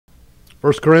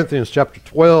1 Corinthians chapter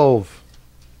 12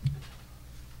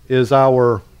 is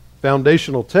our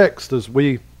foundational text as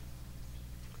we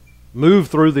move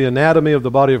through the anatomy of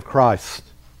the body of Christ.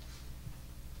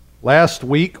 Last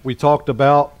week we talked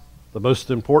about the most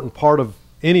important part of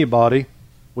any body,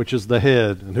 which is the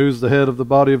head. And who's the head of the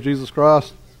body of Jesus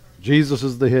Christ? Jesus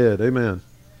is the head. Amen.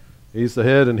 He's the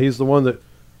head, and he's the one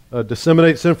that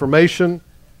disseminates information,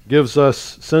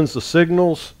 sends the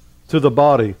signals to the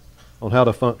body on how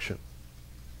to function.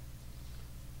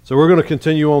 So we're going to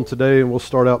continue on today, and we'll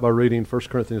start out by reading 1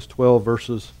 Corinthians 12,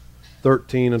 verses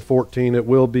 13 and 14. It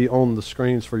will be on the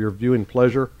screens for your viewing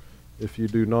pleasure if you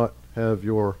do not have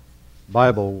your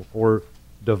Bible or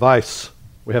device.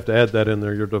 We have to add that in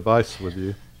there, your device with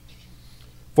you.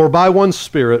 For by one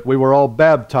Spirit we were all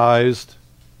baptized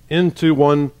into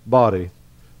one body,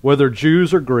 whether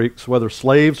Jews or Greeks, whether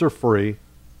slaves or free,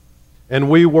 and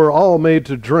we were all made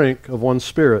to drink of one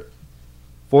Spirit.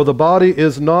 For the body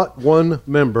is not one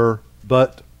member,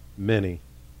 but many.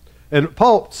 And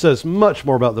Paul says much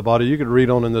more about the body. You could read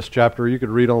on in this chapter. You could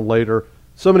read on later.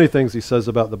 So many things he says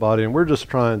about the body. And we're just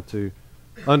trying to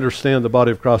understand the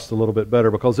body of Christ a little bit better,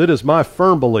 because it is my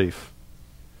firm belief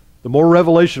the more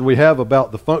revelation we have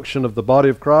about the function of the body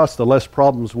of Christ, the less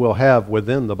problems we'll have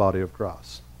within the body of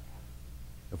Christ.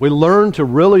 If we learn to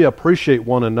really appreciate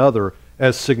one another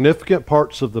as significant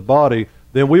parts of the body,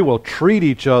 then we will treat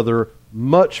each other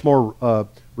much more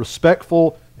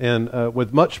respectful and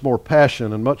with much more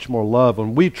passion and much more love.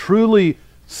 When we truly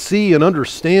see and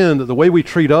understand that the way we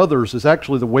treat others is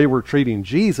actually the way we're treating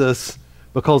Jesus,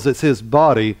 because it's his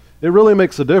body, it really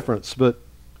makes a difference. But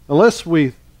unless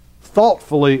we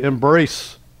thoughtfully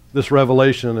embrace this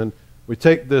revelation and we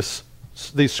take these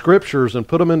scriptures and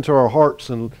put them into our hearts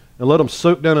and let them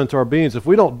soak down into our beings, if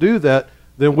we don't do that,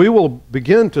 then we will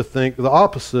begin to think the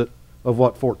opposite of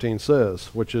what 14 says,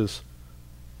 which is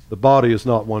the body is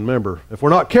not one member. If we're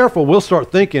not careful, we'll start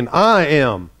thinking, I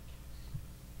am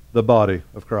the body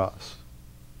of Christ.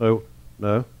 No.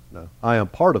 I am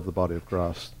part of the body of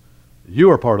Christ. You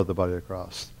are part of the body of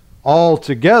Christ. All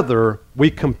together,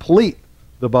 we complete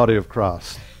the body of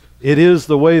Christ. It is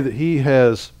the way that he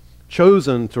has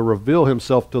chosen to reveal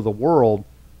himself to the world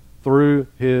through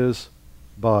his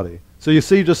body. So you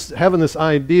see, just having this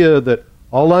idea that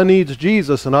all I need is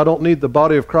Jesus and I don't need the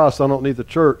body of Christ, I don't need the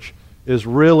church, is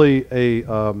really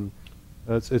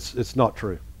it's not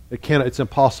true. It's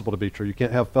impossible to be true. You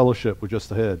can't have fellowship with just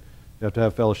the head. You have to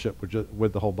have fellowship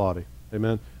with the whole body.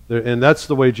 Amen? And that's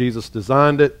the way Jesus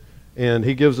designed it, and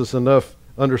he gives us enough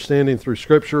understanding through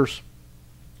scriptures,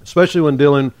 especially when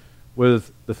dealing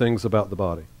with the things about the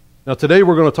body. Now today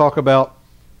we're going to talk about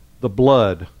the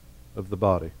blood of the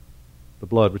body. The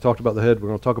blood. We talked about the head. We're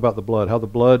going to talk about the blood, how the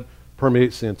blood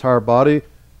permeates the entire body.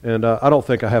 And I don't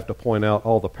think I have to point out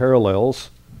all the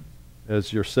parallels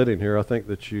as you're sitting here. I think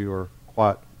that you are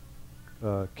quite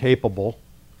capable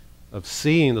of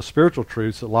seeing the spiritual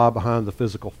truths that lie behind the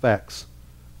physical facts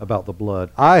about the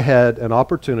blood. I had an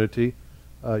opportunity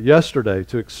yesterday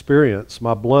to experience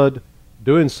my blood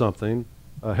doing something,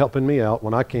 helping me out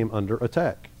when I came under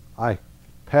attack.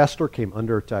 Pastor came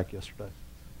under attack yesterday.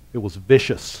 It was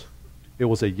vicious. It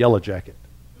was a yellow jacket.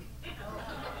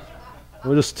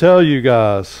 I'll just tell you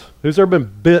guys, who's ever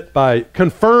been bit by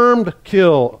confirmed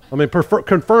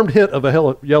confirmed hit of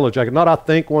a yellow jacket? Not I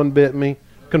think one bit me.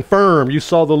 Confirmed. You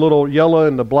saw the little yellow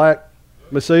and the black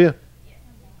Messiah?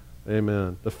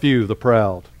 Amen. The few, the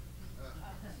proud.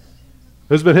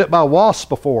 Who's been hit by a wasp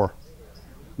before?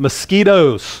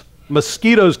 Mosquitoes.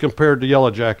 Mosquitoes compared to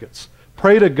yellow jackets.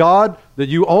 Pray to God that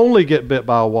you only get bit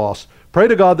by a wasp. Pray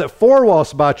to God that 4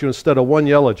 wasps bite you instead of 1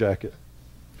 yellow jacket.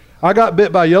 I got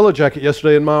bit by a yellow jacket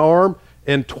yesterday in my arm,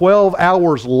 and 12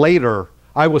 hours later,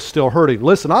 I was still hurting.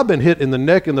 Listen, I've been hit in the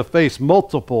neck and the face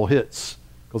multiple hits,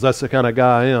 because that's the kind of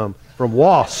guy I am, from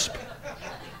wasp.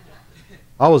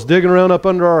 I was digging around up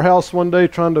under our house one day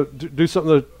trying to do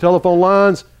something to the telephone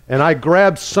lines, and I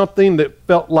grabbed something that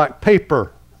felt like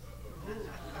paper.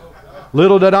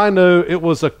 Little did I know it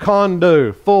was a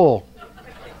condo full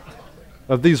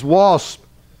of these wasps,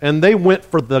 and they went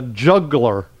for the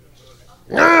jugular.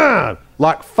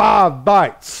 Like 5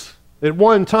 bites at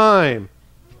one time.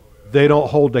 They don't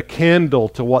hold a candle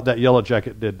to what that yellow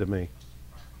jacket did to me.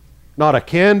 Not a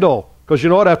candle. Because you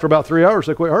know what? After about 3 hours,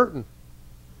 they quit hurting.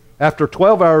 After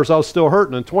 12 hours, I was still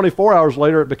hurting. And 24 hours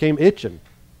later, it became itching.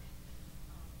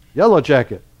 Yellow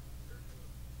jacket.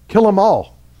 Kill them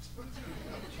all.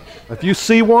 If you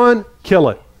see one, kill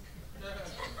it.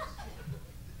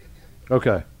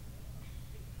 Okay.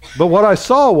 But what I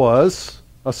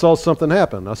saw something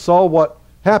happen. I saw what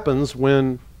happens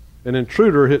when an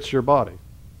intruder hits your body.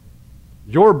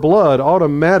 your blood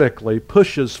automatically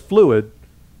pushes fluid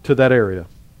to that area.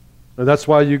 And that's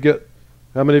why you get,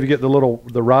 how many of you get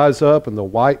the rise up and the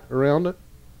white around it?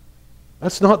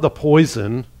 That's not the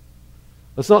poison.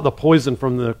 That's not the poison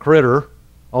from the critter,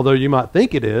 although you might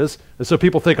think it is. And so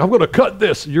people think, I'm going to cut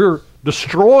this. You're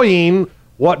destroying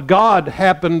what God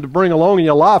happened to bring along in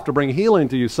your life to bring healing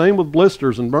to you. Same with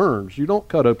blisters and burns. You don't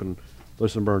cut open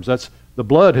blisters and burns. The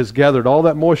blood has gathered all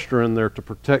that moisture in there to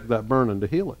protect that burn and to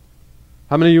heal it.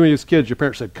 How many of you as kids, your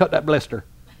parents said, cut that blister?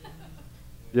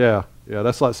 Yeah,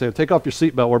 that's like saying, take off your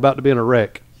seatbelt, we're about to be in a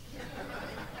wreck.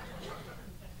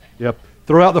 Yep.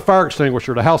 Throw out the fire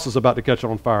extinguisher, the house is about to catch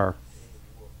on fire.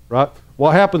 Right?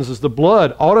 What happens is the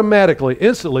blood automatically,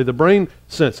 instantly, the brain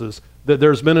senses that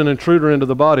there's been an intruder into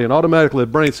the body, and automatically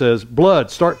the brain says,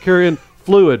 blood, start carrying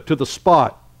fluid to the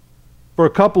spot for a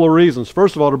couple of reasons.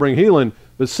 First of all, to bring healing,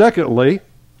 but secondly,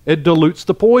 it dilutes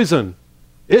the poison.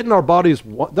 Isn't our bodies,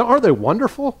 aren't they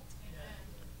wonderful?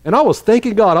 And I was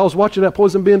thanking God. I was watching that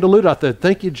poison being diluted. I said,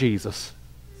 thank you, Jesus.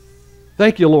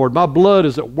 Thank you, Lord. My blood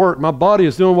is at work. My body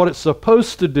is doing what it's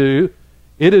supposed to do.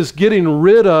 It is getting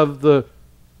rid of the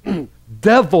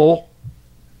devil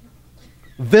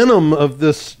venom of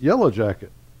this yellow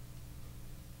jacket.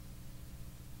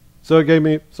 So it gave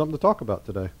me something to talk about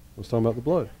today. I was talking about the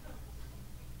blood.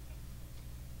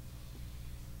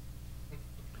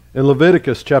 In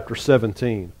Leviticus chapter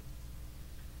 17,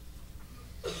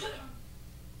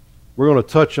 we're going to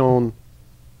touch on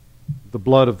the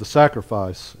blood of the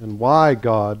sacrifice and why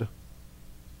God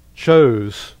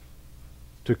chose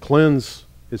to cleanse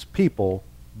his people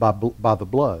by the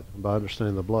blood, by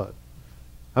understanding the blood.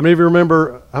 How many of you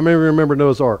remember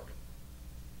Noah's Ark?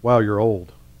 Wow, you're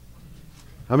old.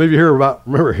 How many of you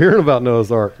remember hearing about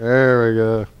Noah's Ark? There we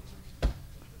go.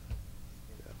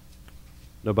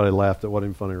 Nobody laughed. It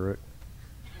wasn't even funny, Rick.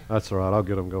 That's all right. I'll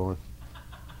get them going.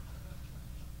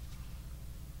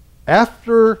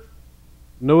 After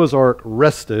Noah's Ark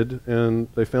rested and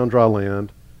they found dry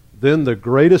land, then the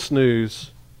greatest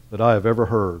news that I have ever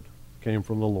heard came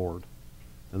from the Lord.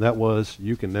 And that was,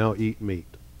 you can now eat meat.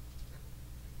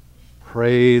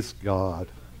 Praise God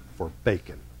for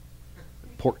bacon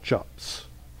and pork chops.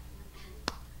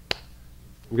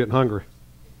 I'm getting hungry.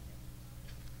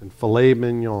 And filet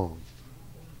mignon.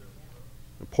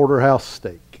 And porterhouse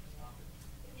steak.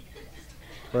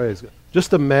 Praise God.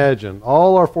 Just imagine,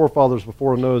 all our forefathers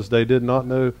before Noah's day did not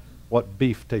know what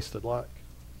beef tasted like.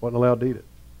 Wasn't allowed to eat it.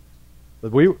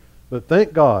 But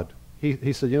thank God,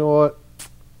 he said, you know what?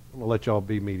 I'm going to let y'all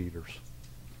be meat eaters.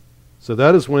 So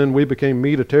that is when we became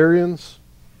meatitarians.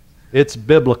 It's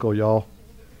biblical, y'all.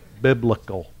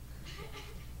 Biblical.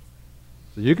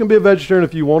 So you can be a vegetarian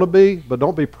if you want to be, but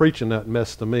don't be preaching that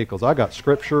mess to me, because I got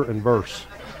scripture and verse.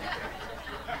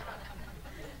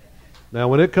 Now,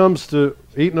 when it comes to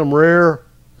eating them rare,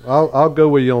 I'll go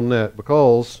with you on that,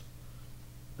 because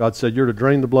God said you're to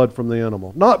drain the blood from the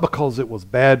animal. Not because it was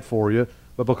bad for you,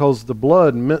 but because the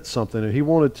blood meant something,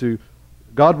 and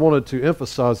God wanted to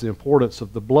emphasize the importance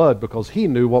of the blood, because he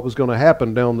knew what was going to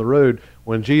happen down the road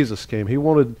when Jesus came. He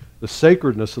wanted the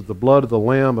sacredness of the blood of the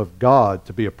Lamb of God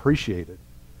to be appreciated.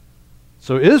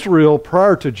 So Israel,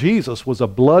 prior to Jesus, was a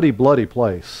bloody, bloody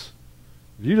place.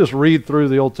 If you just read through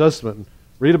the Old Testament and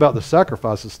read about the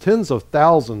sacrifices, tens of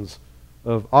thousands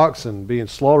of oxen being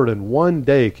slaughtered in one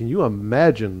day. Can you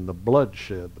imagine the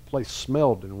bloodshed? The place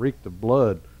smelled and reeked of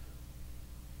blood.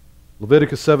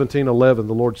 Leviticus 17:11,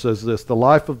 the Lord says this, the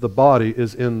life of the body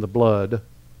is in the blood.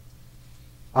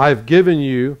 I have given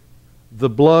you the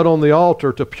blood on the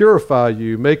altar to purify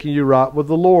you, making you right with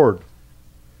the Lord.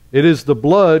 It is the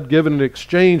blood given in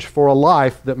exchange for a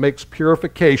life that makes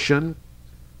purification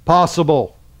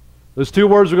possible. There's two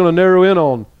words we're going to narrow in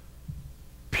on.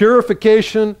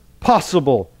 Purification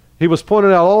possible. He was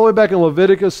pointing out all the way back in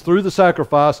Leviticus through the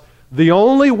sacrifice, the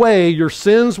only way your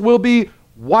sins will be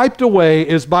wiped away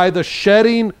is by the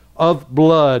shedding of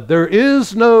blood. There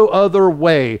is no other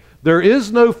way. There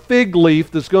is no fig leaf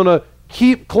that's going to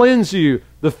cleanse you.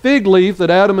 The fig leaf that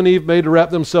Adam and Eve made to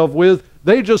wrap themselves with,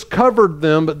 they just covered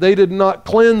them, but they did not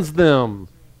cleanse them.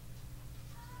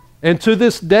 And to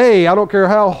this day, I don't care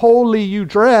how holy you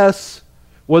dress,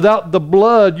 without the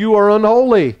blood you are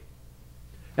unholy.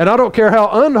 And I don't care how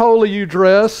unholy you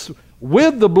dress,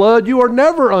 with the blood you are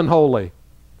never unholy.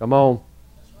 Come on.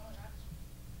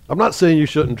 I'm not saying you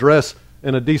shouldn't dress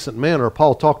in a decent manner.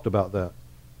 Paul talked about that.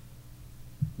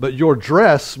 But your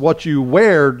dress, what you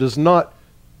wear, does not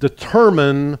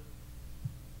determine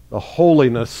the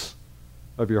holiness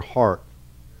of your heart.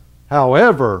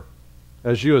 However,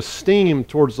 as you esteem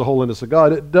towards the holiness of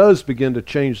God, it does begin to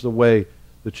change the way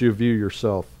that you view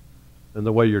yourself and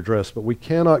the way you're dressed. But we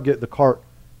cannot get the cart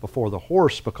before the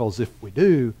horse, because if we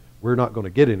do, we're not going to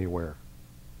get anywhere,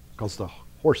 because the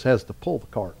horse has to pull the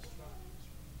cart.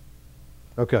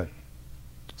 Okay.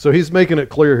 So he's making it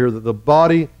clear here that the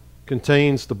body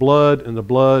contains the blood, and the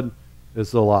blood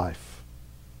is the life.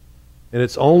 And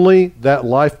it's only that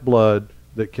lifeblood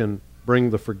that can bring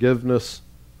the forgiveness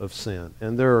of sin.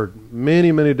 And there are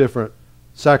many, many different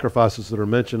sacrifices that are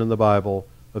mentioned in the Bible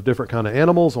of different kind of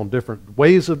animals on different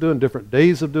ways of doing, different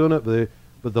days of doing it.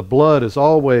 But the blood is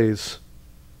always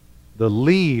the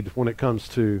lead when it comes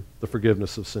to the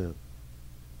forgiveness of sin.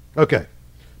 Okay.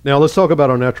 Now let's talk about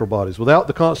our natural bodies. Without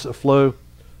the constant flow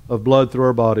of blood through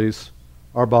our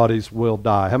bodies will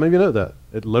die. How many of you know that?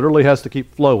 It literally has to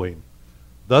keep flowing.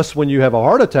 Thus, when you have a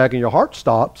heart attack and your heart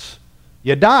stops,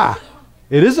 you die.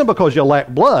 It isn't because you lack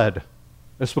blood.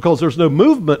 It's because there's no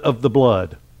movement of the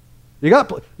blood.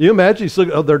 You imagine, you say,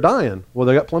 oh, they're dying. Well,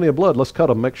 they got plenty of blood. Let's cut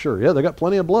them, make sure. Yeah, they got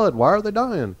plenty of blood. Why are they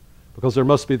dying? Because there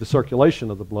must be the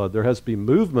circulation of the blood. There has to be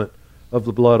movement of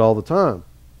the blood all the time.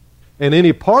 And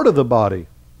any part of the body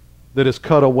that is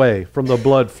cut away from the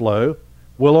blood flow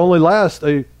will only last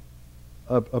a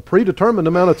predetermined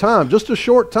amount of time, just a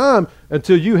short time,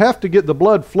 until you have to get the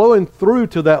blood flowing through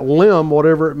to that limb,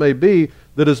 whatever it may be,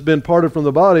 that has been parted from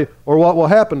the body. Or what will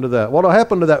happen to that? What will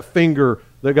happen to that finger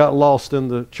that got lost in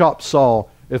the chop saw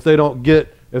if they don't get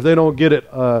it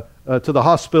to the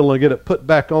hospital and get it put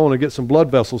back on and get some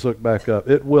blood vessels hooked back up?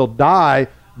 It will die,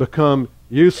 become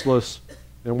useless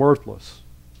and worthless.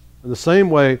 In the same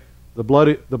way, the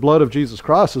blood of Jesus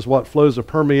Christ is what flows and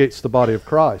permeates the body of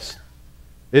Christ.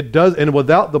 It does, and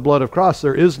without the blood of Christ,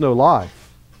 there is no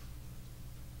life.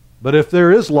 But if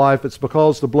there is life, it's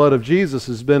because the blood of Jesus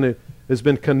has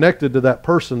been connected to that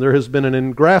person. There has been an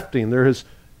engrafting.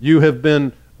 You have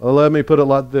been, let me put it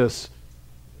like this.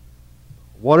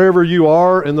 Whatever you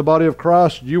are in the body of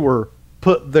Christ, you were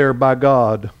put there by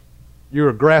God. You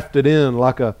were grafted in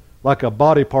like a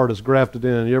body part is grafted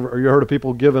in. You heard of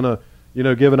people giving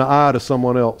an eye to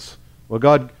someone else? Well,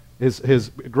 God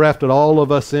has grafted all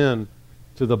of us in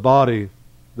to the body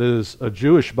that is a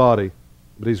Jewish body,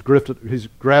 but He's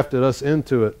grafted us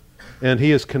into it, and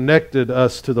He has connected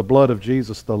us to the blood of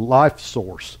Jesus, the life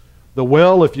source. The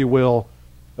well, if you will,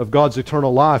 of God's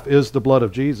eternal life is the blood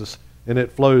of Jesus, and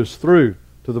it flows through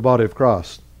to the body of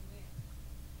Christ.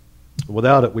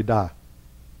 Without it, we die.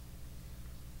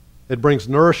 It brings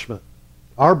nourishment.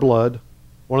 Our blood,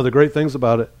 one of the great things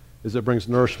about it, is it brings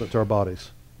nourishment to our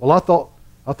bodies. Well, I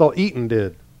thought eating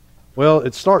did. Well,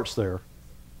 it starts there.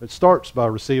 It starts by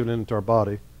receiving it into our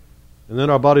body. And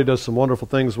then our body does some wonderful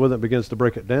things with it and begins to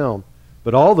break it down.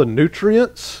 But all the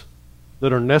nutrients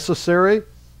that are necessary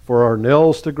for our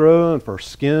nails to grow and for our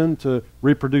skin to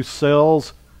reproduce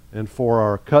cells and for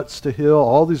our cuts to heal,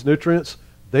 all these nutrients,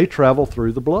 they travel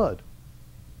through the blood.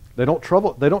 They don't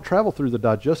travel through the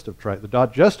digestive tract. The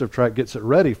digestive tract gets it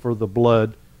ready for the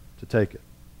blood to take it.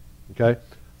 Okay?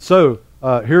 So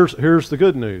here's the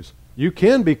good news. You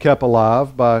can be kept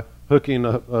alive by hooking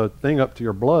a thing up to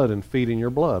your blood and feeding your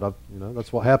blood.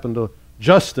 That's what happened to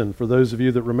Justin. For those of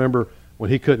you that remember, when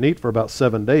he couldn't eat for about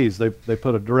 7 days, they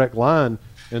put a direct line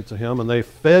into him and they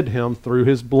fed him through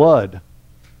his blood.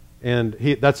 And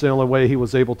that's the only way he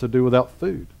was able to do without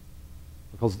food,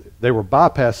 because they were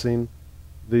bypassing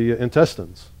the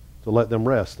intestines to let them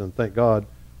rest. And thank God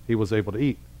he was able to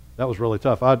eat. That was really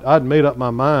tough. I'd made up my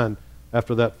mind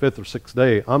after that 5th or 6th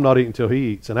day, I'm not eating till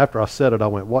he eats. And after I said it, I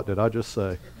went, what did I just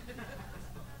say?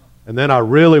 And then I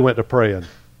really went to praying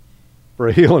for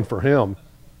a healing for him.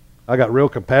 I got real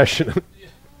compassionate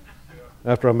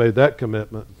after I made that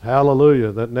commitment.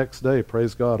 Hallelujah. That next day,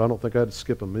 praise God, I don't think I had to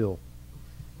skip a meal.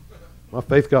 My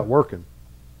faith got working.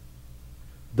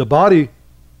 The body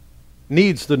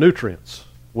needs the nutrients.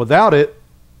 Without it,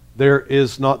 there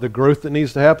is not the growth that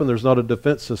needs to happen. There's not a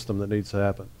defense system that needs to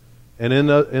happen. And in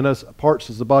us parts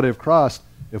as the body of Christ,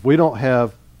 if we don't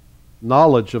have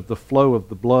knowledge of the flow of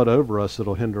the blood over us,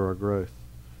 it'll hinder our growth.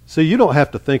 See, you don't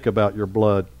have to think about your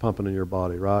blood pumping in your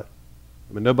body, right?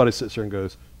 I mean, nobody sits there and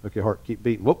goes, okay, heart, keep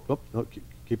beating. Whoop, whoop, no,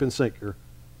 keep in sync here.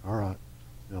 All right.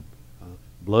 Now,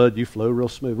 blood, you flow real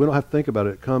smooth. We don't have to think about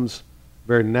it. It comes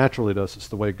very naturally to us. It's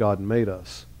the way God made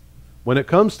us. When it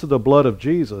comes to the blood of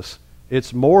Jesus,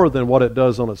 it's more than what it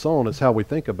does on its own. It's how we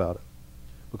think about it.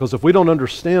 Because if we don't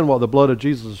understand what the blood of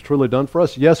Jesus has truly done for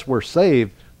us, yes, we're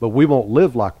saved, but we won't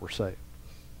live like we're saved.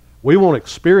 We won't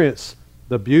experience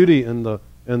the beauty and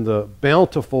the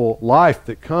bountiful life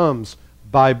that comes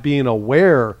by being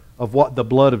aware of what the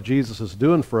blood of Jesus is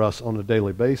doing for us on a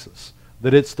daily basis.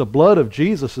 That it's the blood of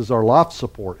Jesus is our life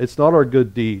support. It's not our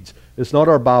good deeds. It's not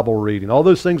our Bible reading. All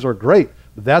those things are great,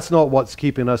 but that's not what's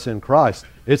keeping us in Christ.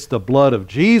 It's the blood of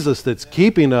Jesus that's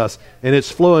keeping us, and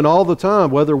it's flowing all the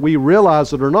time, whether we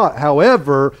realize it or not.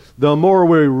 However, the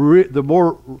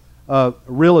more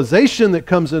realization that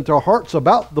comes into our hearts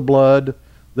about the blood,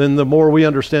 then the more we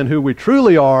understand who we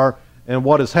truly are and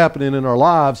what is happening in our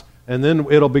lives, and then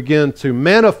it'll begin to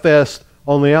manifest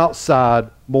on the outside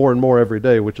more and more every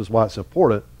day, which is why it's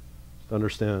important to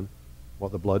understand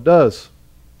what the blood does.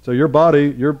 So your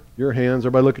body, your hands,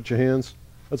 everybody look at your hands.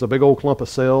 That's a big old clump of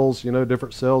cells, you know,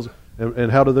 different cells.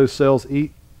 And how do those cells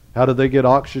eat? How do they get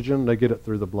oxygen? They get it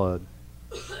through the blood.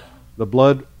 The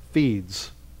blood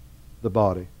feeds the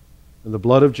body. And the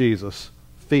blood of Jesus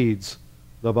feeds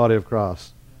the body of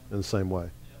Christ in the same way.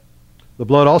 The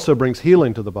blood also brings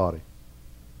healing to the body.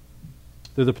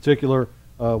 Through the particular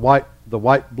the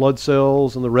white blood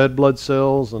cells and the red blood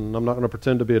cells, and I'm not going to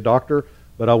pretend to be a doctor,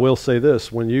 but I will say this.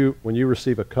 When you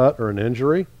receive a cut or an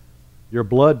injury, your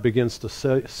blood begins to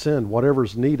send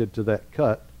whatever's needed to that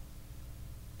cut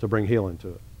to bring healing to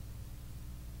it.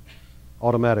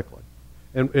 Automatically.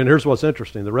 And here's what's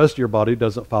interesting. The rest of your body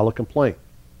doesn't file a complaint.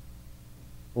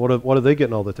 What are they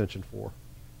getting all the attention for?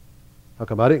 How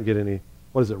come I didn't get any,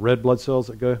 what is it, red blood cells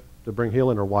that go to bring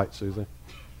healing, or white, Susie?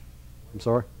 I'm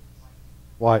sorry?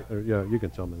 White. Yeah, you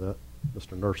can tell me that,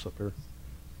 Mr. Nurse up here.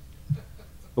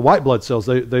 The white blood cells,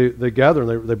 they gather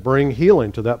and they bring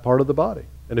healing to that part of the body.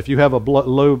 And if you have a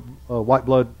low white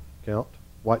blood count,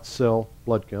 white cell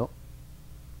blood count,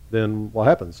 then what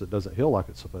happens? It doesn't heal like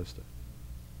it's supposed to.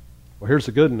 Well, here's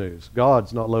the good news.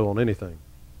 God's not low on anything.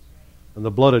 And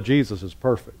the blood of Jesus is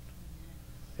perfect.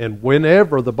 And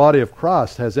whenever the body of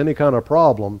Christ has any kind of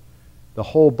problem, the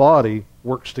whole body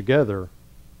works together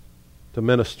to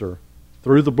minister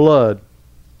through the blood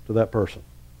to that person.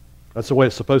 That's the way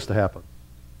it's supposed to happen.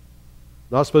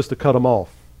 Not supposed to cut them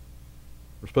off.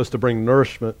 We're supposed to bring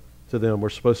nourishment to them. We're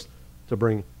supposed to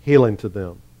bring healing to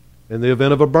them. In the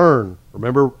event of a burn,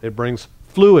 remember, it brings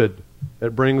fluid.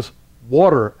 It brings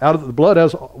water. Out of the blood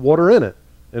has water in it.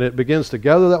 And it begins to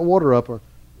gather that water up.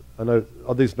 I know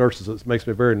all these nurses, it makes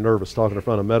me very nervous talking in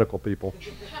front of medical people.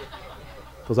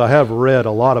 Because I have read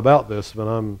a lot about this, but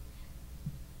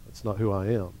that's not who I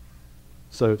am.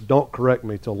 So don't correct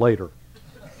me till later.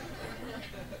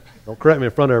 Don't correct me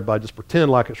in front of everybody. Just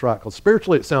pretend like it's right, because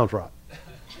spiritually it sounds right.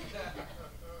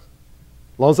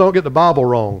 As long as I don't get the Bible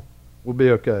wrong, we'll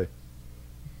be okay.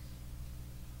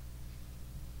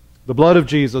 The blood of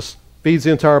Jesus feeds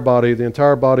the entire body. The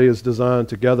entire body is designed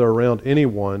to gather around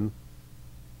anyone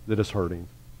that is hurting.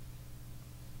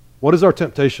 What is our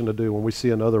temptation to do when we see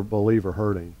another believer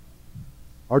hurting?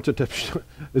 Our temptation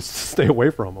is to stay away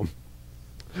from them.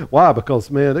 Why? Because,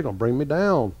 man, they're going to bring me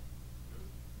down.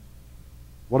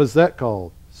 What is that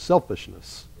called?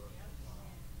 Selfishness.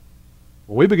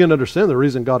 When we begin to understand the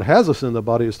reason God has us in the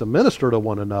body is to minister to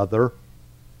one another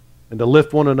and to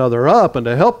lift one another up and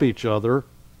to help each other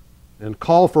and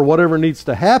call for whatever needs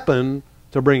to happen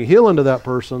to bring healing to that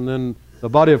person, then the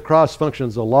body of Christ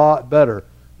functions a lot better,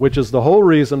 which is the whole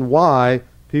reason why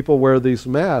people wear these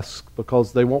masks,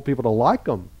 because they want people to like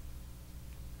them.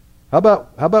 How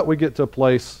about we get to a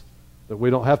place that we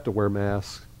don't have to wear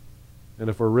masks, and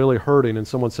if we're really hurting and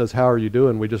someone says, "How are you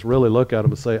doing?" we just really look at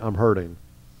them and say, "I'm hurting."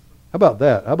 How about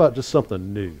that? How about just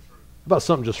something new? How about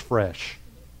something just fresh?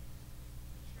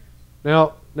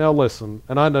 Now listen,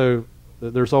 and I know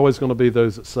that there's always going to be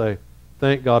those that say,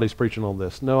 "Thank God he's preaching on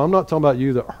this." No, I'm not talking about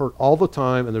you that hurt all the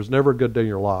time and there's never a good day in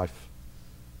your life.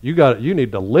 You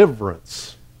need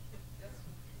deliverance.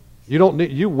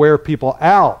 You wear people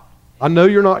out. I know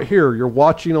you're not here. You're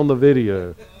watching on the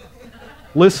video.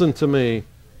 Listen to me.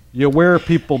 You wear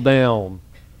people down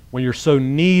when you're so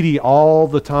needy all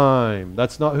the time.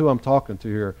 That's not who I'm talking to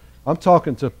here. I'm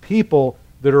talking to people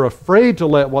that are afraid to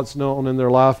let what's known in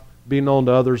their life be known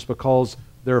to others because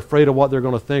they're afraid of what they're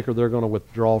going to think or they're going to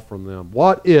withdraw from them.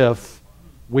 What if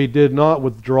we did not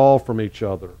withdraw from each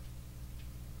other?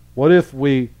 What if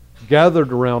we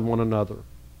gathered around one another?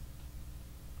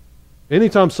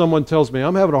 Anytime someone tells me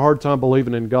I'm having a hard time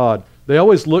believing in God, they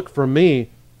always look for me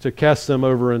to cast them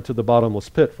over into the bottomless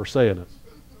pit for saying it.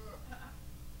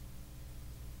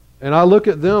 And I look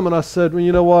at them and I said, well,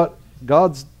 you know what?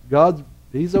 God,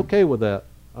 he's okay with that.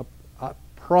 I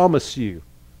promise you.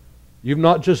 You've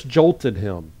not just jolted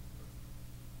him.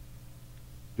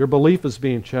 Your belief is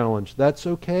being challenged. That's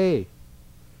okay.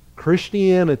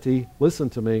 Christianity,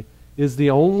 listen to me, is the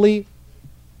only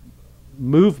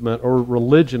movement or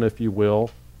religion, if you will,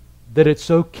 that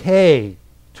it's okay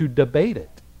to debate it.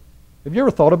 Have you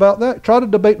ever thought about that? Try to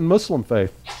debate in Muslim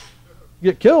faith.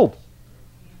 You get killed.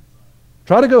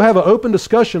 Try to go have an open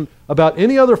discussion about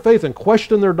any other faith and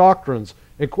question their doctrines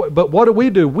But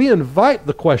what do? We invite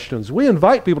the questions. We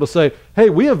invite people to say, hey,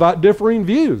 we invite differing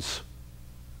views.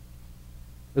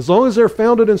 As long as they're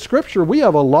founded in Scripture, we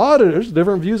have there's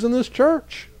different views in this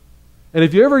church. And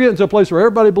if you ever get into a place where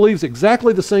everybody believes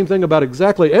exactly the same thing about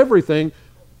exactly everything,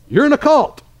 you're in a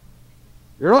cult.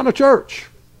 You're not in a church.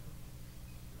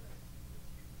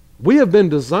 We have been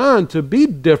designed to be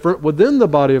different within the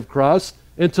body of Christ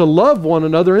and to love one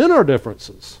another in our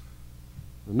differences.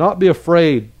 Not be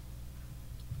afraid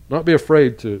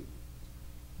to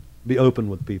be open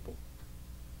with people.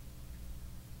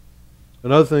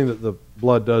 Another thing that the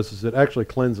blood does is it actually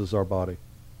cleanses our body.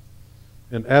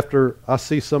 And after I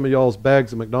see some of y'all's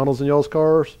bags of McDonald's in y'all's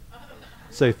cars,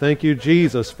 say, thank you,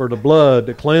 Jesus, for the blood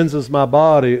that cleanses my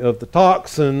body of the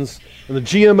toxins and the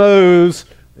GMOs.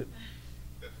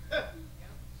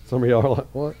 Some of y'all are like,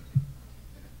 what?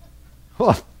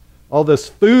 Well, all this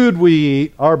food we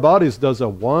eat, our bodies does a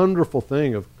wonderful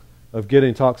thing of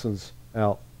getting toxins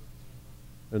out.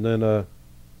 And then I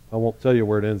won't tell you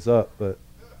where it ends up, but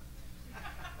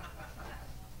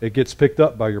it gets picked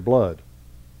up by your blood.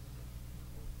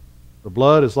 The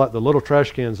blood is like the little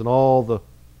trash cans in all the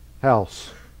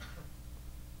house.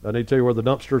 I need to tell you where the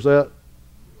dumpster's at?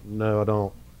 No, I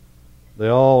don't. They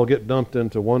all get dumped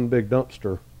into one big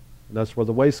dumpster, and that's where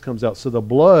the waste comes out. So the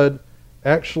blood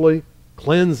actually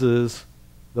cleanses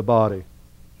the body.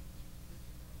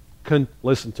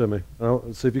 Listen to me.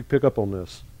 Let's see if you can pick up on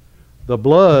this. The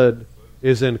blood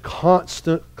is in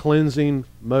constant cleansing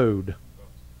mode.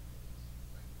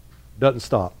 Doesn't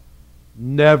stop.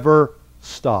 Never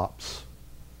stops.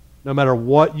 No matter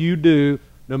what you do,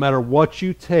 no matter what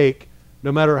you take,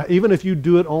 no matter even if you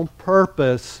do it on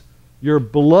purpose, your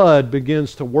blood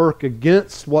begins to work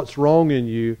against what's wrong in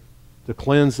you to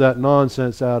cleanse that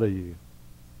nonsense out of you.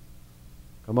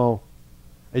 Come on.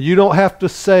 And you don't have to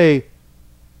say,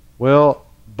 well,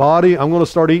 body, I'm going to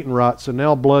start eating right, so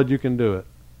now blood, you can do it.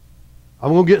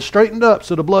 I'm going to get straightened up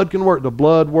so the blood can work. The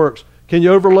blood works. Can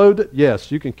you overload it?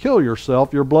 Yes. You can kill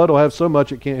yourself. Your blood will have so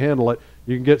much it can't handle it.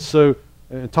 You can get so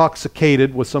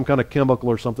intoxicated with some kind of chemical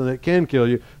or something that can kill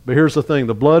you. But here's the thing.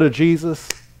 The blood of Jesus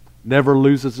never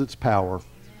loses its power.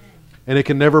 And it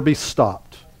can never be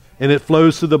stopped. And it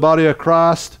flows through the body of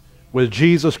Christ with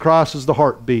Jesus Christ as the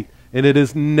heartbeat. And it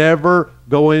is never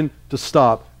going to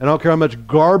stop. And I don't care how much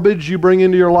garbage you bring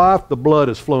into your life, the blood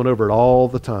is flowing over it all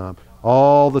the time.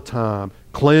 All the time.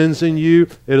 Cleansing you.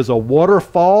 It is a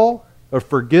waterfall of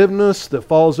forgiveness that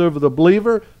falls over the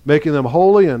believer, making them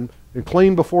holy and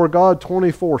clean before God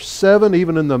 24/7,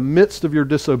 even in the midst of your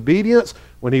disobedience.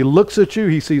 When He looks at you,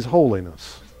 He sees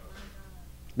holiness.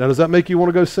 Now, does that make you want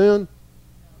to go sin?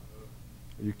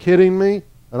 Are you kidding me?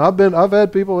 And I've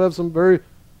had people have some very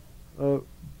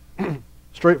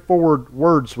straightforward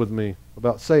words with me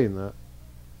about saying that.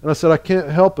 And I said, I can't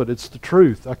help it. It's the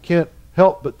truth. I can't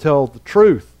help but tell the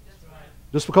truth.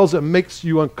 Just because it makes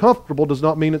you uncomfortable does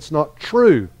not mean it's not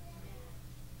true.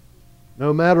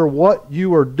 No matter what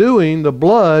you are doing, the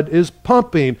blood is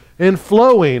pumping and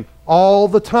flowing all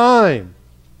the time.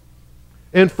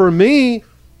 And for me,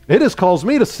 it has caused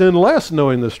me to sin less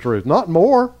knowing this truth, not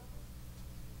more.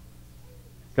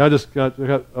 I'll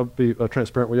be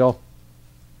transparent with y'all.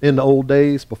 In the old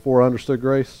days, before I understood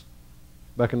grace,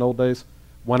 back in the old days,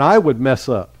 when I would mess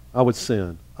up, I would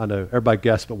sin. I know, everybody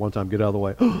gasped at one time, get out of the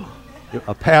way.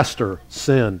 A pastor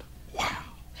sinned. Wow.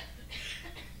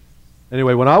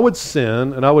 Anyway, when I would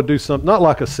sin, and I would do something, not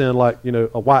like a sin like,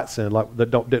 a white sin, like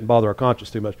that didn't bother our conscience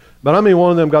too much. But I mean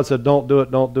one of them, God said, don't do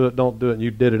it, don't do it, don't do it, and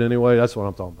you did it anyway. That's what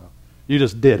I'm talking about. You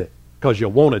just did it because you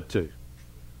wanted to.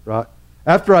 Right?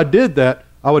 After I did that,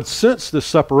 I would sense this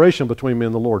separation between me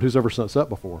and the Lord. Who's ever sensed that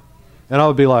before? And I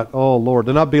would be like, oh, Lord.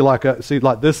 Then I'd be like,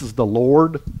 like this is the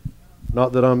Lord.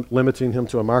 Not that I'm limiting Him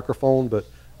to a microphone, but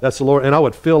that's the Lord. And I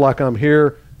would feel like I'm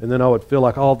here, and then I would feel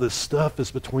like all this stuff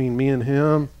is between me and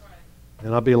Him.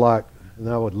 And I'd be like, and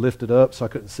I would lift it up so I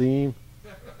couldn't see Him.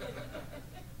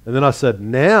 And then I said,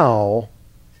 now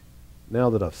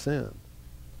that I've sinned,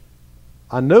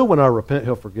 I know when I repent,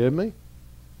 He'll forgive me.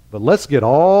 But let's get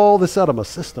all this out of my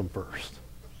system first.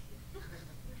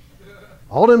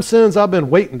 All them sins I've been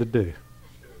waiting to do,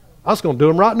 I was going to do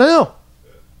them right now.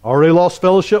 I already lost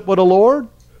fellowship with the Lord.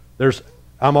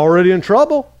 I'm already in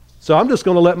trouble. So I'm just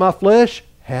going to let my flesh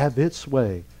have its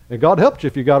way. And God helped you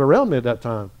if you got around me at that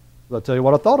time. I'll tell you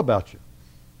what I thought about you.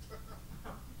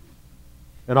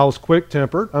 And I was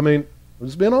quick-tempered. I mean, I'm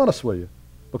just being honest with you.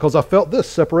 Because I felt this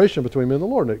separation between me and the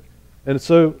Lord. And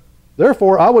so,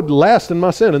 therefore, I would last in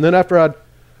my sin. And then after I'd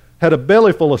had a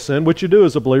belly full of sin, which you do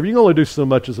as a believer. You can only do so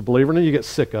much as a believer, and then you get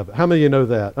sick of it. How many of you know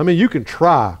that? I mean, you can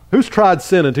try. Who's tried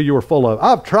sin until you were full of it?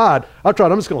 I've tried. I'm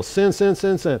just going to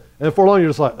sin. And for long, you're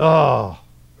just like, oh.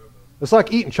 It's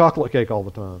like eating chocolate cake all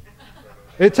the time.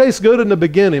 It tastes good in the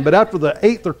beginning, but after the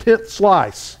 8th or 10th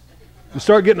slice, you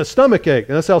start getting a stomach ache.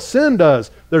 And that's how sin does.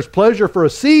 There's pleasure for a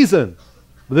season,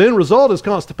 but the end result is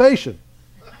constipation.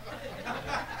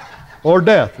 Or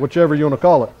death, whichever you want to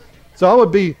call it. So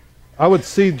I would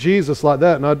see Jesus like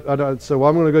that, and I'd say, well,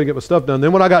 I'm going to go get my stuff done.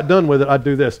 Then when I got done with it, I'd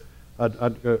do this.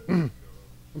 I'd go, I'm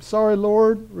sorry,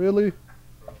 Lord, really?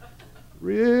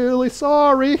 Really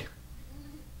sorry.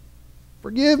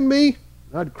 Forgive me.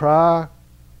 I'd cry,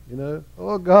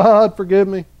 oh, God, forgive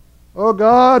me. Oh,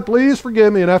 God, please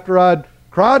forgive me. And after I'd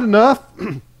cried enough,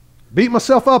 beat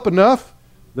myself up enough,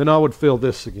 then I would feel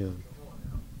this again.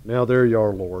 Now there you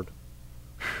are, Lord.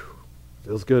 Whew,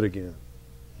 feels good again.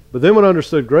 But then when I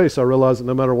understood grace, I realized that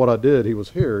no matter what I did, he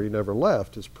was here. He never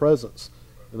left. His presence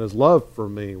and his love for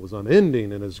me was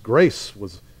unending, and his grace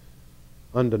was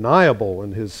undeniable,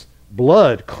 and his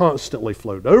blood constantly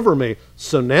flowed over me.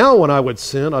 So now when I would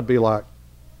sin, I'd be like,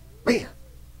 man,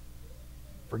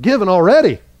 forgiven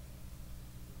already.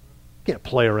 Can't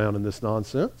play around in this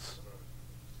nonsense.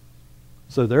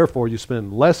 So therefore, you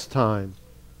spend less time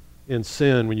in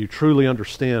sin when you truly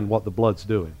understand what the blood's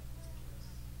doing.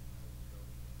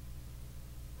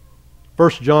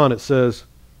 1 John, it says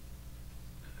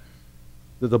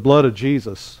that the blood of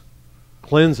Jesus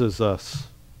cleanses us.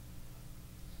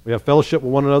 We have fellowship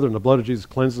with one another, and the blood of Jesus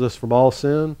cleanses us from all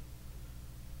sin.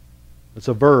 It's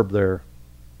a verb there.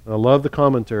 And I love the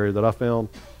commentary that I found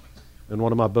in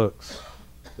one of my books.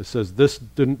 It says, this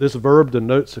verb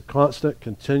denotes a constant,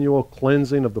 continual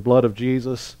cleansing of the blood of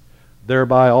Jesus,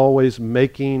 thereby always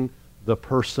making the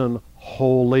person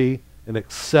holy and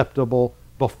acceptable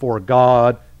before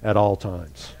God at all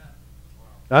times.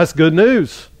 That's good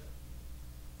news.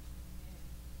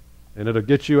 And it'll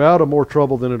get you out of more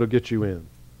trouble than it'll get you in.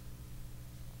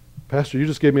 Pastor, you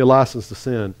just gave me a license to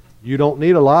sin. You don't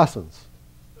need a license.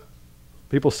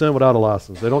 People sin without a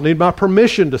license. They don't need my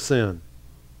permission to sin.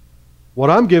 What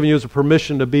I'm giving you is a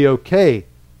permission to be okay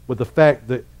with the fact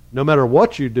that no matter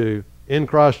what you do in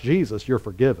Christ Jesus, you're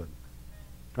forgiven.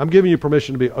 I'm giving you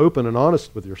permission to be open and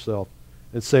honest with yourself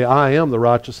and say, I am the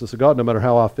righteousness of God no matter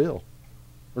how I feel.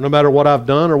 Or no matter what I've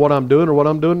done or what I'm doing or what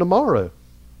I'm doing tomorrow.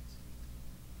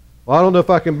 Well, I don't know if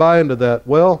I can buy into that.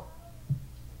 Well,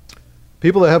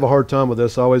 people that have a hard time with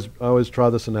this, I always try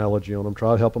this analogy on them,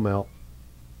 try to help them out.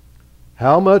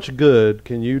 How much good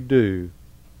can you do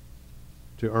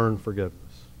to earn forgiveness?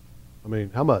 I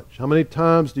mean, how much? How many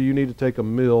times do you need to take a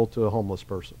meal to a homeless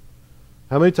person?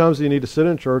 How many times do you need to sit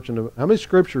in church, and how many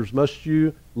scriptures must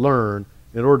you learn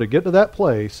in order to get to that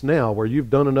place now where you've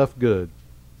done enough good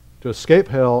to escape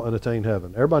hell and attain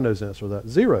heaven? Everybody knows the answer to that.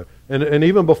 0. And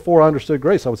even before I understood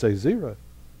grace, I would say 0.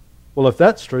 Well, if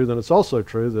that's true, then it's also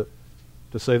true that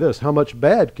to say this, how much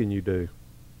bad can you do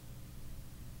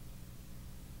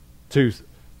to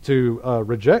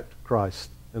reject Christ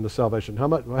and the salvation? How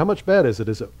much bad is it?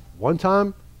 Is it one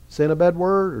time saying a bad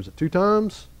word, or is it 2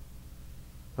 times?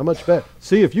 How much bad?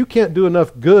 See, if you can't do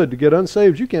enough good to get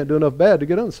unsaved, you can't do enough bad to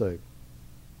get unsaved.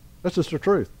 That's just the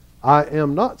truth. I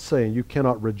am not saying you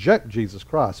cannot reject Jesus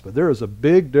Christ, but there is a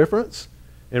big difference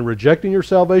in rejecting your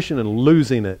salvation and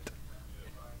losing it.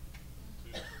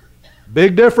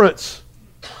 Big difference.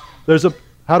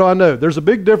 How do I know? There's a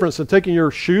big difference in taking your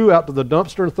shoe out to the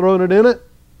dumpster and throwing it in it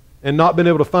and not being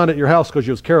able to find it in your house because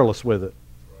you was careless with it.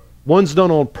 One's done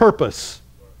on purpose.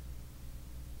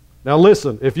 Now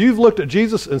listen, if you've looked at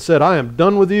Jesus and said, I am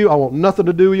done with you, I want nothing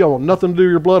to do with you, I want nothing to do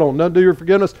with your blood, I want nothing to do with your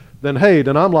forgiveness, then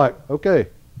I'm like, okay,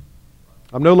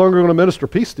 I'm no longer going to minister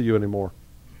peace to you anymore.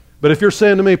 But if you're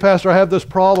saying to me, Pastor, I have this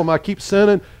problem, I keep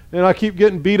sinning, and I keep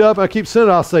getting beat up, and I keep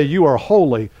sinning, I'll say, you are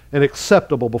holy and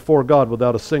acceptable before God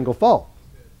without a single fault.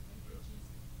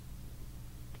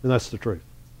 And that's the truth.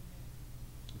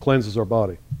 It cleanses our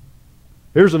body.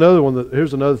 Here's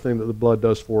another thing that the blood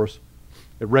does for us.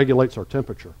 It regulates our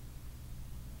temperature.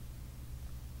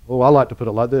 Oh, I like to put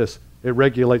it like this. It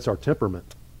regulates our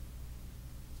temperament.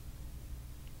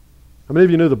 How many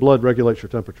of you know the blood regulates your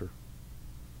temperature?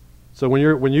 So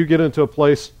when you get into a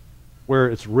place where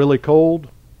it's really cold,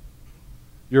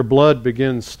 your blood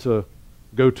begins to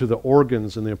go to the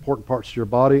organs and the important parts of your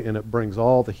body, and it brings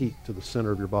all the heat to the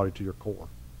center of your body, to your core.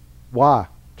 Why?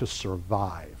 To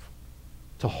survive.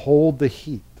 To hold the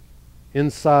heat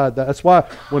inside that. That's why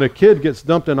when a kid gets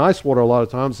dumped in ice water a lot of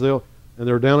times,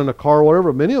 they're down in a car or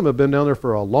whatever, many of them have been down there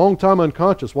for a long time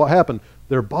unconscious. What happened?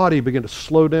 Their body began to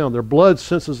slow down. Their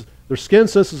skin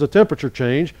senses a temperature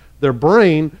change. Their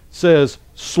brain says,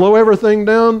 slow everything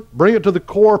down, bring it to the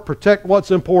core, protect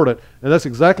what's important. And that's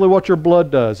exactly what your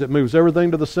blood does. It moves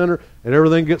everything to the center, and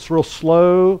everything gets real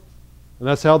slow. And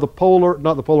that's how not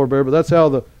the polar bear, but that's how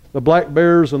the black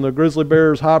bears and the grizzly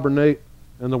bears hibernate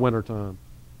in the wintertime.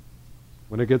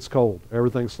 When it gets cold,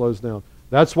 everything slows down.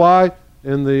 That's why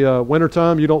in the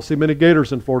wintertime you don't see many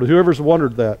gators in Florida. Whoever's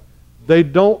wondered that. They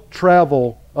don't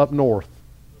travel up north.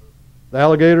 The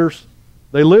alligators,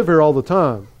 they live here all the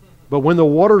time. But when the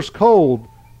water's cold,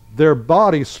 their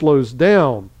body slows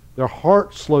down. Their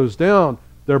heart slows down.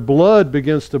 Their blood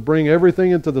begins to bring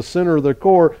everything into the center of their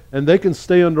core, and they can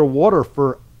stay underwater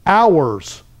for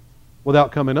hours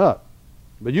without coming up.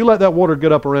 But you let that water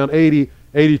get up around 80,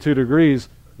 82 degrees,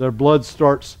 their blood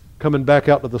starts coming back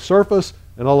out to the surface,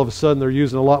 and all of a sudden they're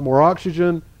using a lot more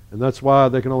oxygen, and that's why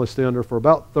they can only stay under for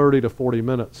about 30 to 40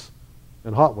 minutes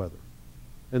in hot weather.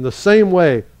 In the same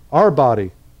way, our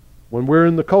body, when we're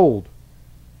in the cold,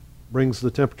 brings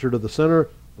the temperature to the center,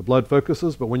 the blood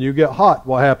focuses, but when you get hot,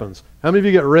 what happens? How many of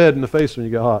you get red in the face when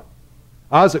you get hot?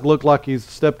 Isaac looked like he's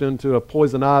stepped into a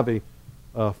poison ivy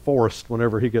forest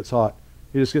whenever he gets hot.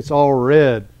 He just gets all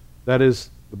red. That is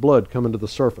the blood coming to the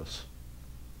surface,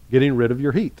 getting rid of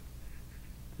your heat.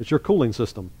 It's your cooling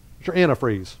system. It's your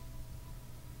antifreeze.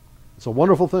 It's a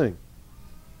wonderful thing.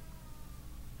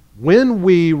 When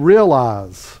we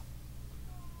realize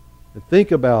and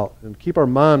think about and keep our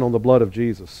mind on the blood of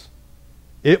Jesus,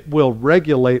 it will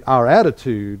regulate our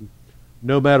attitude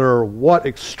no matter what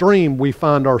extreme we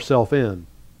find ourselves in.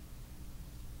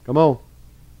 Come on.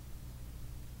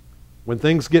 When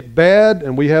things get bad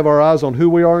and we have our eyes on who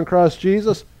we are in Christ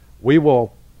Jesus, we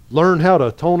will learn how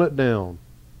to tone it down.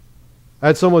 I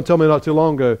had someone tell me not too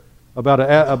long ago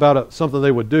about something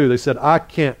they would do. They said, I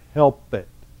can't help it.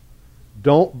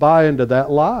 Don't buy into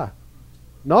that lie.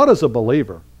 Not as a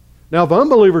believer. Now, if an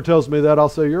unbeliever tells me that, I'll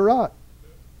say, you're right.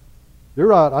 You're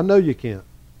right. I know you can't.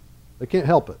 They can't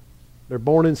help it. They're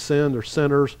born in sin. They're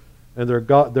sinners. And their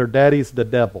daddy's the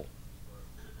devil.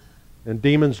 And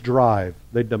demons drive.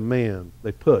 They demand.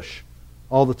 They push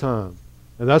all the time.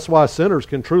 And that's why sinners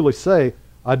can truly say,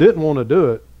 I didn't want to do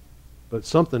it, but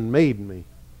something made me.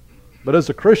 But as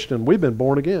a Christian, we've been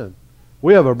born again.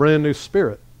 We have a brand new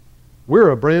spirit.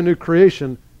 We're a brand new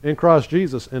creation in Christ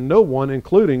Jesus, and no one,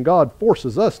 including God,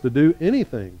 forces us to do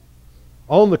anything.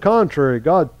 On the contrary,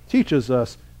 God teaches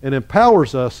us and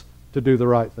empowers us to do the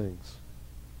right things.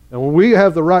 And when we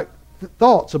have the right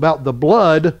thoughts about the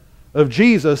blood of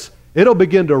Jesus, it'll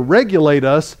begin to regulate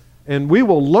us, and we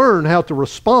will learn how to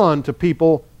respond to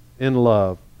people in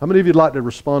love. How many of you would like to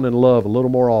respond in love a little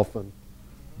more often?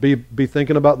 Be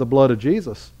thinking about the blood of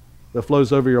Jesus that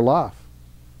flows over your life.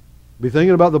 Be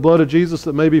thinking about the blood of Jesus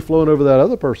that may be flowing over that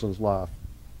other person's life.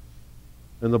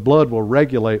 And the blood will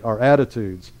regulate our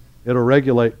attitudes. It'll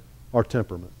regulate our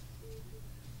temperament.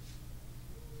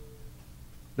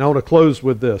 Now I want to close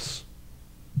with this.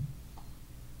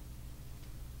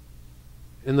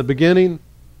 In the beginning,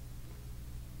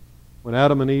 when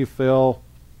Adam and Eve fell,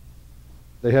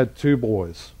 they had two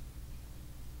boys,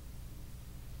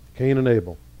 Cain and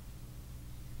Abel.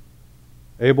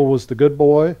 Abel was the good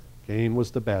boy. Cain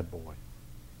was the bad boy.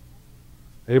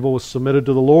 Abel was submitted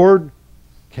to the Lord.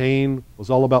 Cain was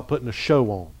all about putting a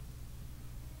show on.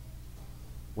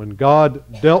 When God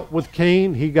dealt with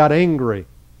Cain, he got angry.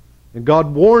 And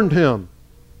God warned him.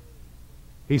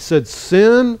 He said,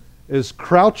 sin is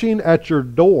crouching at your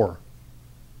door.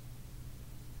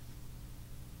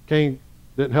 Cain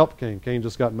didn't help Cain. Cain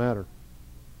just got madder.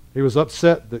 He was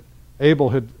upset that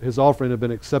his offering had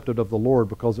been accepted of the Lord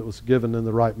because it was given in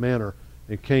the right manner,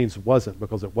 and Cain's wasn't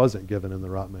because it wasn't given in the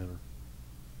right manner.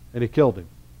 And he killed him.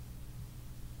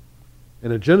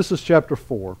 And in Genesis chapter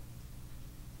 4,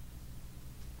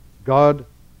 God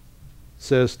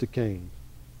says to Cain,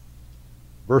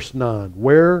 verse 9,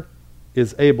 where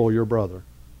is Abel your brother?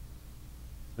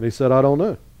 And he said, I don't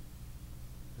know.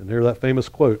 And hear that famous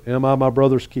quote, am I my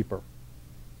brother's keeper?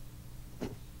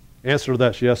 Answer to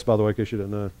that's yes, by the way, in case you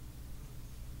didn't know.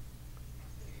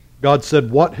 God said,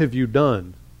 what have you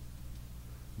done?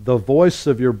 The voice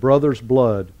of your brother's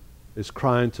blood is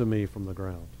crying to me from the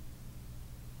ground.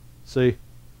 See,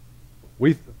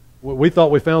 we thought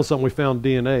we found something. We found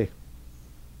DNA.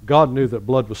 God knew that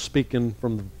blood was speaking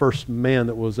from the first man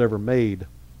that was ever made.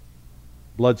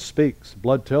 Blood speaks.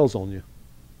 Blood tells on you.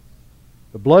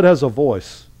 The blood has a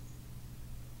voice.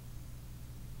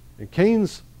 And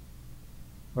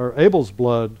Abel's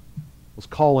blood was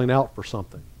calling out for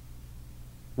something.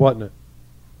 Wasn't it?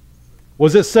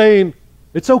 Was it saying,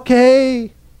 it's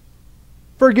okay,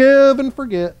 forgive and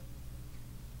forget?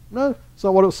 No, that's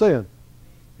not what it was saying.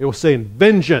 It was saying,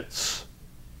 vengeance.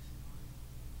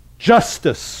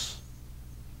 justice.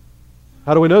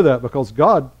 How do we know that? Because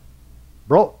God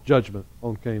brought judgment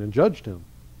on Cain and judged him.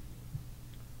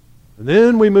 And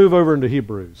then we move over into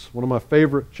Hebrews, one of my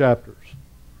favorite chapters.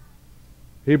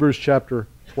 Hebrews chapter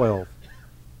 12.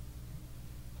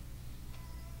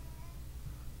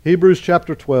 Hebrews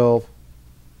chapter 12,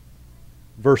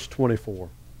 verse 24.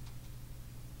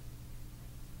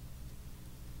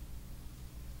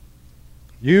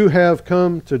 You have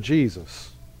come to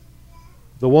Jesus,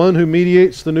 the one who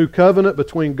mediates the new covenant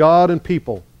between God and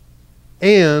people,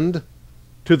 and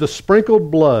to the sprinkled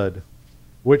blood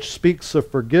which speaks of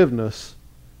forgiveness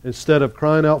instead of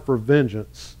crying out for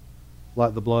vengeance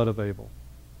like the blood of Abel.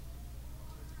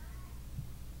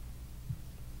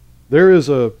 There is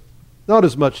not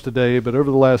as much today, but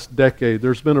over the last decade,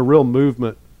 there's been a real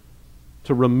movement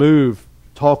to remove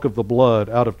talk of the blood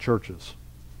out of churches.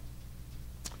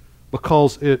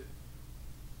 Because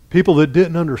people that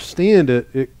didn't understand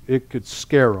it could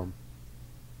scare them,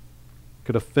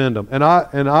 could offend them. And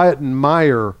I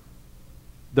admire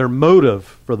their motive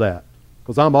for that,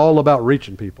 because I'm all about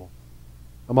reaching people.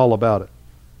 I'm all about it.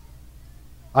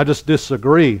 I just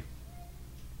disagree.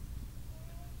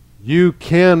 You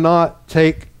cannot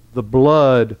take the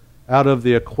blood out of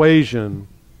the equation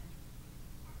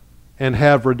and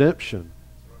have redemption.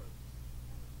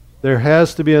 There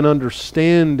has to be an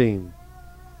understanding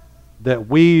that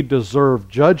we deserve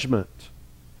judgment.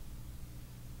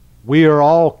 We are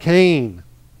all Cain.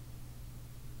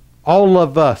 All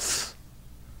of us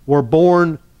were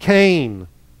born Cain.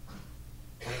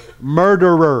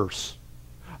 Murderers.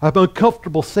 I'm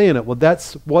uncomfortable saying it. Well,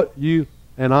 that's what you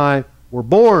and I were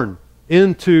born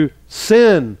into,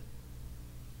 sin.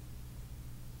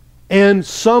 And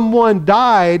someone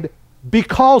died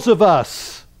because of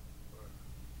us.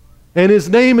 And his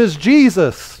name is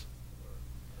Jesus.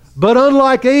 But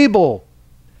unlike Abel,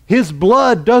 his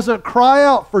blood doesn't cry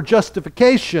out for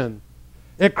justification.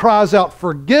 It cries out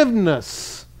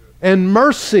forgiveness and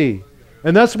mercy.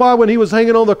 And that's why when he was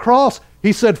hanging on the cross,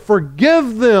 he said,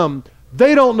 forgive them.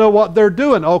 They don't know what they're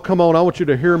doing. Oh, come on, I want you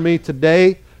to hear me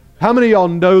today. How many of y'all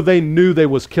know they knew they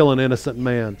was killing innocent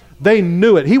man? They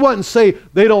knew it. He wasn't saying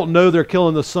they don't know they're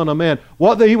killing the Son of Man.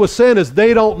 What he was saying is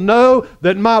they don't know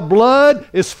that my blood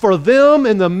is for them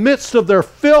in the midst of their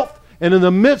filth and in the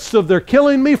midst of their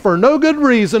killing me for no good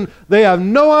reason. They have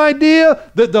no idea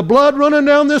that the blood running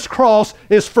down this cross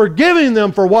is forgiving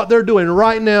them for what they're doing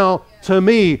right now to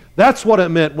me. That's what it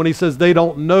meant when he says they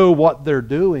don't know what they're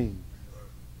doing.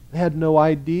 They had no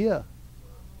idea.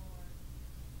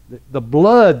 The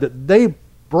blood that they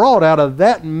brought out of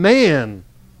that man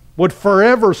would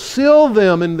forever seal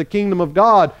them in the kingdom of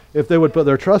God if they would put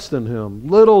their trust in him.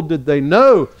 Little did they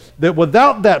know that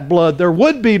without that blood there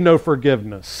would be no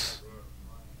forgiveness.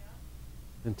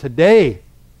 And today,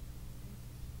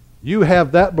 you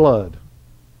have that blood,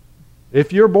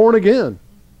 if you're born again,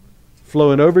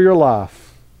 flowing over your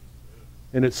life,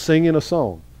 and it's singing a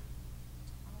song.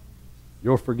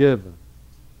 You're forgiven.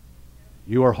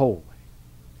 You are holy.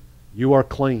 You are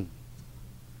clean.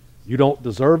 You don't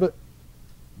deserve it,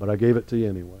 but I gave it to you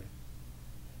anyway.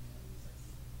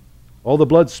 All the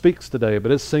blood speaks today,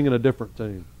 but it's singing a different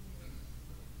tune.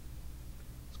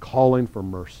 It's calling for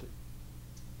mercy.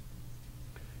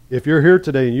 If you're here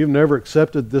today and you've never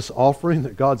accepted this offering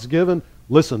that God's given,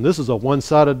 listen, this is a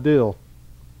one-sided deal.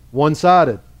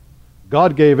 One-sided.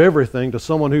 God gave everything to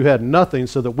someone who had nothing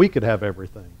so that we could have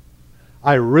everything.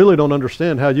 I really don't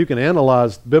understand how you can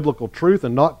analyze biblical truth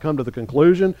and not come to the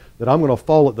conclusion that I'm going to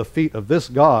fall at the feet of this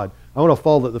God. I'm going to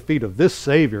fall at the feet of this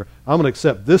Savior. I'm going to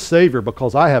accept this Savior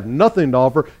because I have nothing to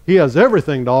offer. He has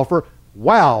everything to offer.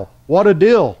 Wow, what a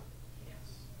deal.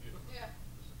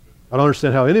 I don't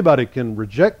understand how anybody can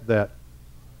reject that.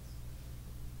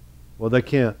 Well, they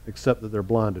can't, except that they're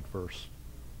blinded first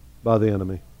by the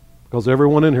enemy. Because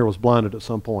everyone in here was blinded at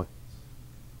some point.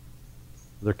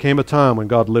 There came a time when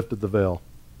God lifted the veil.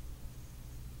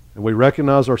 And we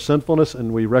recognized our sinfulness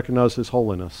and we recognized His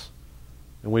holiness.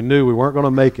 And we knew we weren't going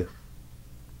to make it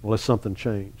unless something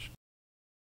changed.